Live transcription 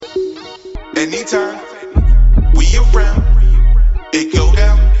Anytime we around, it go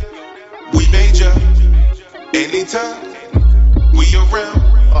down. We major. Anytime we around,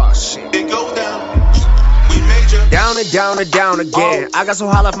 Oh shit. it go down. We major. Down and down and down again. I got so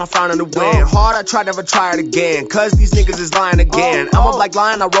high left my frown in the wind. Hard, I tried, never try it again. Cause these niggas is lying again. I'm a black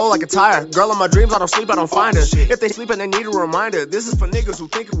lion, I roll like a tire. Girl in my dreams, I don't sleep, I don't find her. If they sleep and they need a reminder, this is for niggas who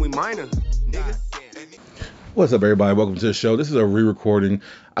think we minor. Niggas. What's up, everybody? Welcome to the show. This is a re-recording.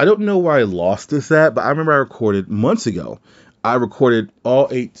 I don't know where I lost this at, but I remember I recorded months ago. I recorded all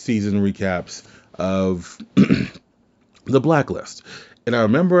 8 season recaps of the Blacklist, and I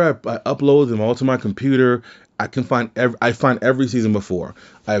remember I uploaded them all to my computer. I find every season before.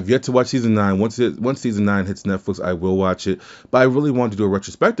 I have yet to watch season 9. Once season 9 hits Netflix, I will watch it. But I really wanted to do a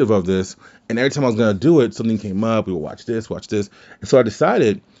retrospective of this, and every time I was gonna do it, something came up. We will watch this, and so I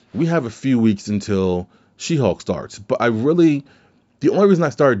decided we have a few weeks until She-Hulk starts. But the only reason I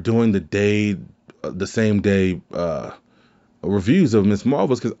started doing the same day reviews of Miss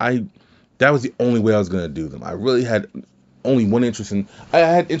Marvel is because that was the only way I was gonna do them. I really had only one interest I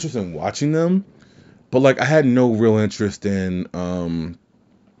had interest in watching them, but like I had no real interest in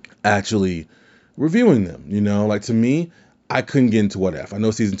actually reviewing them. You know, like to me, I couldn't get into What If. I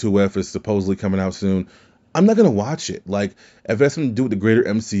know season 2 What If is supposedly coming out soon. I'm not gonna watch it. Like, if it has something to do with the greater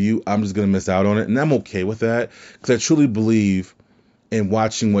MCU, I'm just gonna miss out on it, and I'm okay with that because I truly believe in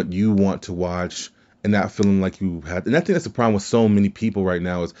watching what you want to watch and not feeling like you have. And I think that's the problem with so many people right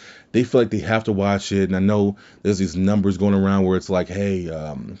now is they feel like they have to watch it. And I know there's these numbers going around where it's like, hey,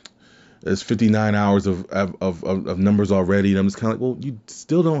 there's 59 hours of numbers already, and I'm just kind of like, well, you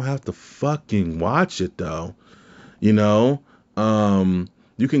still don't have to fucking watch it though, you know.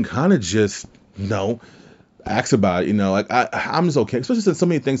 You can kind of just, ask about it, like I'm just okay, especially since so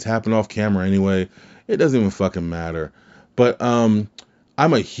many things happen off camera anyway. It doesn't even fucking matter. But I'm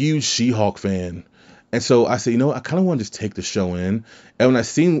a huge She-Hulk fan, and so I said, I kind of want to just take the show in. And when I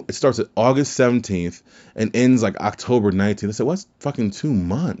seen it starts at August 17th and ends like October 19th, I said, well, that's fucking 2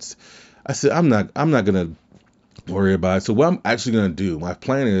 months. I said, I'm not gonna worry about it. So what I'm actually gonna do, my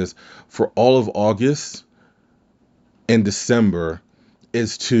plan is for all of August and December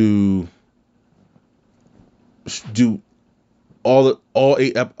is to do all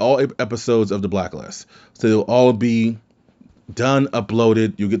 8 episodes of the Blacklist. So they'll all be done,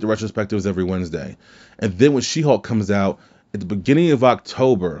 uploaded. You'll get the retrospectives every Wednesday. And then when She-Hulk comes out at the beginning of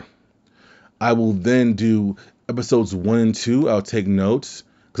October, I will then do episodes 1 and 2. I'll take notes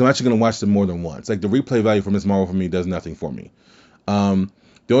because I'm actually going to watch them more than once. Like the replay value for Miss Marvel for me does nothing for me. The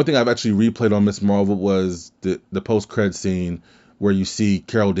only thing I've actually replayed on Miss Marvel was the post-credit scene where you see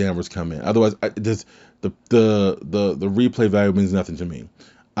Carol Danvers come in. Otherwise, the replay value means nothing to me.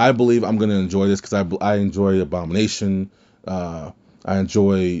 I believe I'm going to enjoy this because I enjoy Abomination. I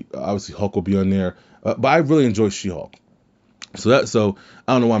enjoy, obviously Hulk will be on there, but I really enjoy She-Hulk. So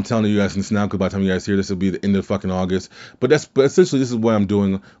I don't know why I'm telling you guys this now, because by the time you guys hear this, it'll be the end of fucking August. But essentially this is what I'm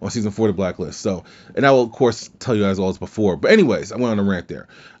doing on season 4 of the Blacklist. So, and I will of course tell you guys all this before. But anyways, I went on a rant there.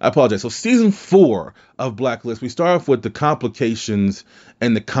 I apologize. So season 4 of Blacklist, we start off with the complications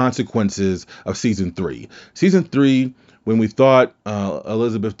and the consequences of season 3. Season 3, when we thought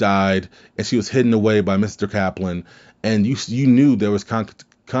Elizabeth died and she was hidden away by Mr. Kaplan, and you knew there was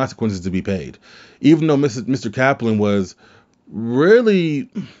consequences to be paid, even though Mr. Kaplan was really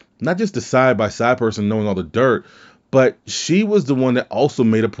not just the side-by-side person knowing all the dirt, but she was the one that also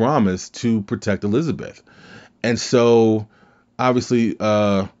made a promise to protect Elizabeth. And so obviously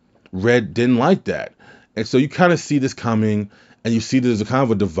Red didn't like that. And so you kind of see this coming, and you see there's a kind of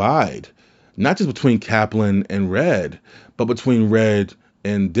a divide, not just between Kaplan and Red, but between Red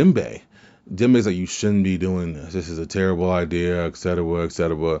and Dembe. Dembe's like, you shouldn't be doing this. This is a terrible idea, etc.,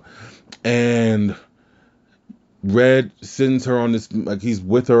 etc. And Red sends her on this, like he's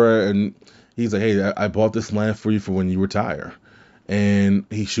with her, and he's like, hey, I bought this land for you for when you retire. And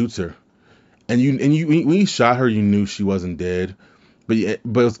he shoots her. And when he shot her, you knew she wasn't dead. But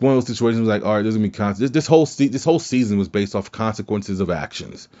it's one of those situations like, all right, there's gonna be consequences. This whole season was based off consequences of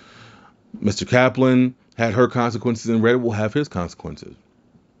actions. Mr. Kaplan had her consequences, and Red will have his consequences.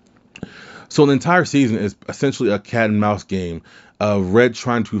 So the entire season is essentially a cat and mouse game of Red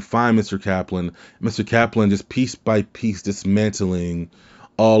trying to find Mr. Kaplan, Mr. Kaplan just piece by piece dismantling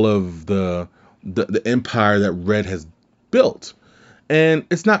all of the empire that Red has built. And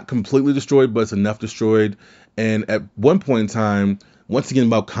it's not completely destroyed, but it's enough destroyed. And at one point in time, once again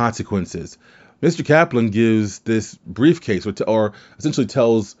about consequences, Mr. Kaplan gives this briefcase, or essentially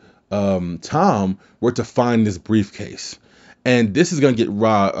tells Tom where to find this briefcase. And this is going to get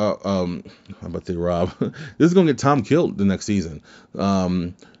Rob, I'm about to say Rob, this is going to get Tom killed the next season.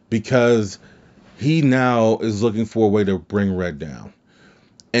 because he now is looking for a way to bring Red down.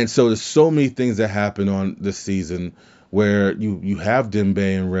 And so there's so many things that happen on this season where you have Dembe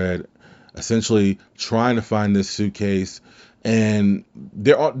and Red essentially trying to find this suitcase, and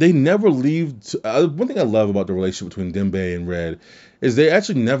they never leave. One thing I love about the relationship between Dembe and Red is they're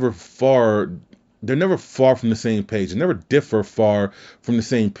never far from the same page. They never differ far from the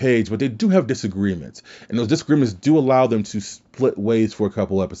same page, but they do have disagreements. And those disagreements do allow them to split ways for a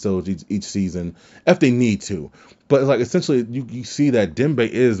couple episodes each season if they need to. But like essentially you see that Dembe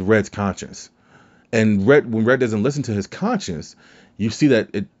is Red's conscience. And when Red doesn't listen to his conscience, you see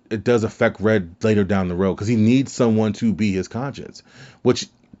that it does affect Red later down the road because he needs someone to be his conscience, which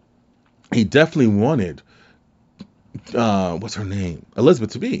he definitely wanted what's her name?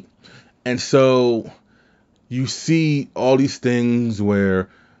 Elizabeth to be. And so you see all these things where,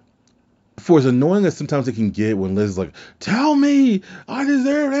 for as annoying as sometimes it can get when Liz is like, tell me, I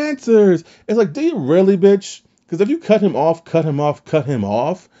deserve answers. It's like, do you really, bitch? Because if you cut him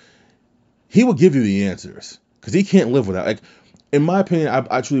off, he will give you the answers. Because he can't live without. Like, in my opinion,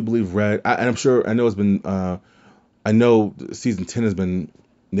 I truly believe Red, and I'm sure, I know it's been, I know season 10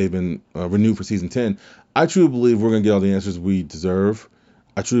 they've been renewed for season 10. I truly believe we're going to get all the answers we deserve.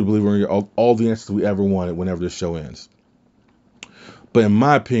 I truly believe we're going to get all the answers we ever wanted whenever this show ends. But in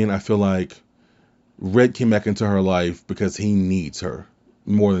my opinion, I feel like Red came back into her life because he needs her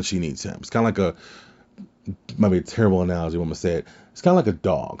more than she needs him. It's kind of like might be a terrible analogy when I'm going to say it. It's kind of like a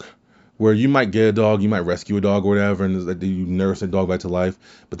dog, where you might get a dog, you might rescue a dog or whatever, and you nurse that dog back to life,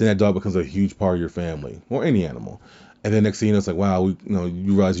 but then that dog becomes a huge part of your family, or any animal. And then next thing you know, it's like, wow, you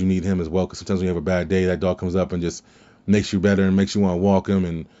realize you need him as well, because sometimes when you have a bad day, that dog comes up and just makes you better and makes you want to walk him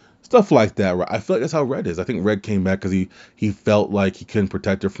and stuff like that. I feel like that's how Red is. I think Red came back because he felt like he couldn't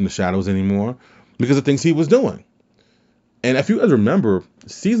protect her from the shadows anymore because of things he was doing. And if you guys remember,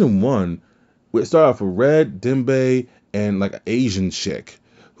 season 1, it started off with Red, Dembe, and like an Asian chick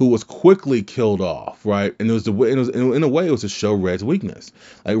who was quickly killed off, right? And in a way it was to show Red's weakness.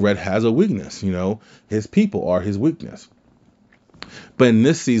 Like, Red has a weakness, his people are his weakness. But in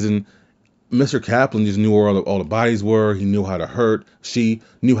this season, Mr. Kaplan just knew where all the bodies were. He knew how to hurt. She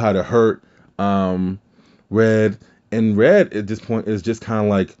knew how to hurt Red. And Red at this point is just kind of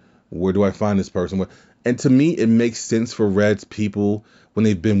like, where do I find this person? And to me, it makes sense for Red's people, when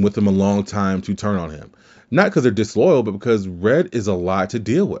they've been with him a long time, to turn on him. Not because they're disloyal, but because Red is a lot to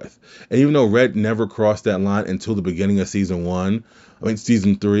deal with. And even though Red never crossed that line until the beginning of season 4,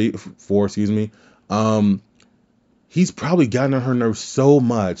 he's probably gotten on her nerves so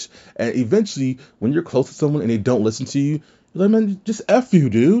much. And eventually, when you're close to someone and they don't listen to you, you're like, man, just F you,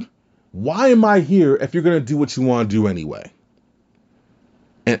 dude. Why am I here if you're going to do what you want to do anyway?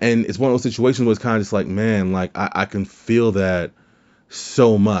 And it's one of those situations where it's kind of just like, man, like, I can feel that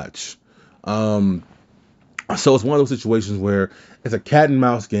so much. So it's one of those situations where it's a cat and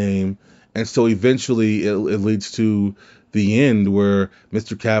mouse game. And so eventually it leads to the end where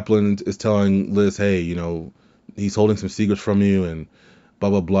Mr. Kaplan is telling Liz, hey, he's holding some secrets from you and blah,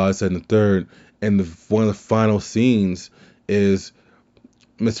 blah, blah, said in the third. And one of the final scenes is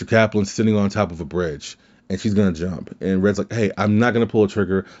Mr. Kaplan sitting on top of a bridge and she's going to jump. And Red's like, hey, I'm not going to pull a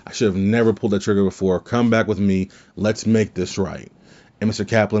trigger. I should have never pulled that trigger before. Come back with me. Let's make this right. And Mr.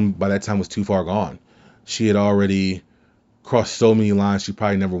 Kaplan, by that time, was too far gone. She had already crossed so many lines she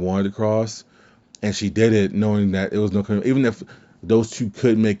probably never wanted to cross. And she did it knowing that it was even if those two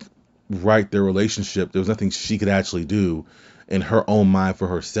could make right their relationship, there was nothing she could actually do in her own mind for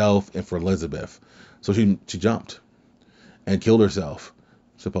herself and for Elizabeth. So she jumped and killed herself,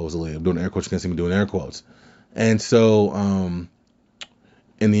 supposedly. I'm doing air quotes. You can't see me doing air quotes. And so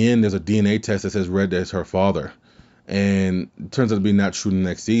in the end, there's a DNA test that says Red is her father. And it turns out to be not true in the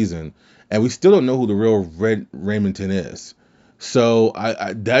next season. And we still don't know who the real Red Raymondton is. So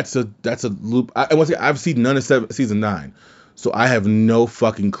that's a loop. Once again, I've seen none of season 9. So I have no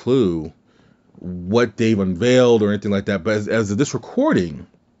fucking clue what they've unveiled or anything like that. But as of this recording,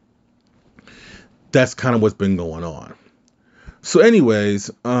 that's kind of what's been going on. So anyways,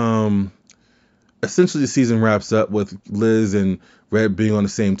 essentially the season wraps up with Liz and Red being on the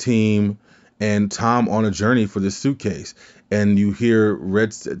same team and Tom on a journey for this suitcase. And you hear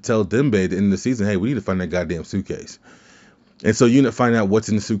Red tell Dembe at the end of the season, hey, we need to find that goddamn suitcase. And so you end up finding out what's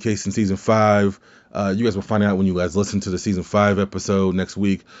in the suitcase in season 5. You guys will find out when you guys listen to the season 5 episode next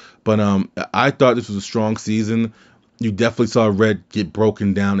week. But I thought this was a strong season. You definitely saw Red get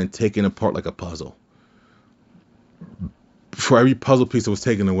broken down and taken apart like a puzzle. For every puzzle piece that was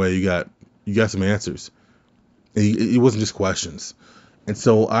taken away, you got some answers. It wasn't just questions. And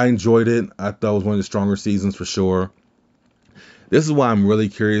so I enjoyed it. I thought it was one of the stronger seasons for sure. This is why I'm really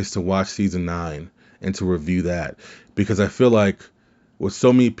curious to watch season 9 and to review that, because I feel like with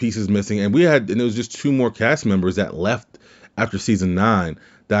so many pieces missing, and there was just 2 more cast members that left after season 9,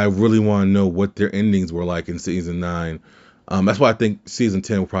 that I really want to know what their endings were like in season 9. That's why I think season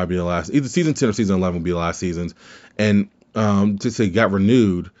 10 will probably be the last. Either season 10 or season 11 will be the last seasons. And to say got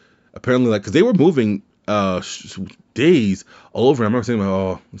renewed, apparently, like, because they were moving days all over. I remember saying,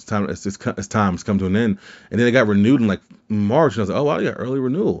 "Oh, it's time. It's come to an end." And then it got renewed in like March, and I was like, "Oh wow, yeah, early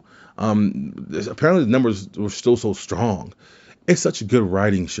renewal." Apparently the numbers were still so strong. It's such a good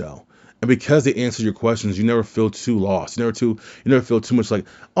writing show. And because they answer your questions, you never feel too lost. You never feel too much like,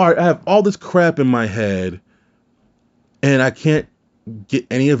 all right, I have all this crap in my head and I can't get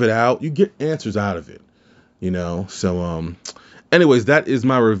any of it out. You get answers out of it, So, anyways, that is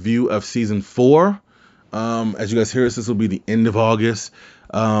my review of season 4. As you guys hear this will be the end of August.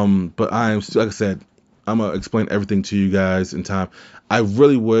 But like I said, I'm going to explain everything to you guys in time. I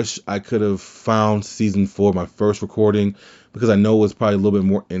really wish I could have found season 4, my first recording, because I know it was probably a little bit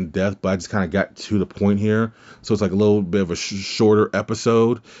more in depth, but I just kind of got to the point here. So it's like a little bit of a shorter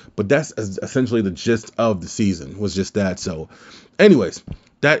episode, but that's essentially the gist of the season, was just that. So anyways,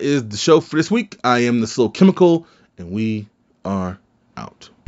 that is the show for this week. I am the Slow Chemical, and we are out.